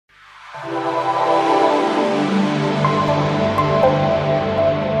Hey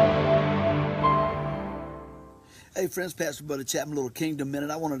friends, Pastor Buddy Chapman, Little Kingdom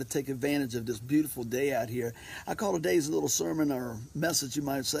Minute. I wanted to take advantage of this beautiful day out here. I call today's little sermon or message, you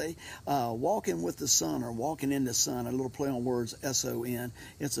might say, walking with the sun or walking in the sun, a little play on words, S-O-N.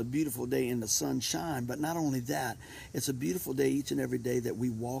 It's a beautiful day in the sunshine, but not only that, it's a beautiful day each and every day that we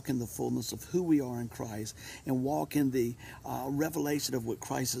walk in the fullness of who we are in Christ and walk in the revelation of what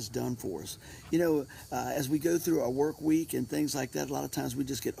Christ has done for us. You know, as we go through our work week and things like that, a lot of times we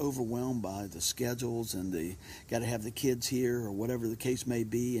just get overwhelmed by the schedules and the got to have the kids here or whatever the case may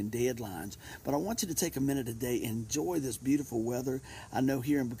be and deadlines. But I want you to take a minute today, enjoy this beautiful weather. I know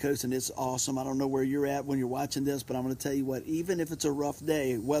here in Pocosin it's awesome. I don't know where you're at when you're watching this, but I'm going to tell you what, even if it's a rough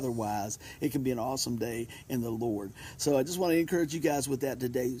day weather-wise, it can be an awesome day in the Lord. So I just want to encourage you guys with that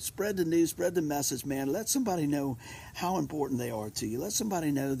today. Spread the news, spread the message, man. Let somebody know how important they are to you. Let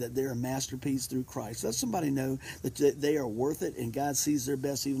somebody know that they're a masterpiece through Christ. Let somebody know that they are worth it and God sees their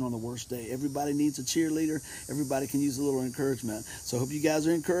best even on the worst day. Everybody needs a cheerleader. Everybody can use a little encouragement. So I hope you guys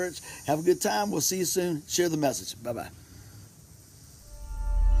are encouraged. Have a good time. We'll see you soon. Share the message. Bye-bye.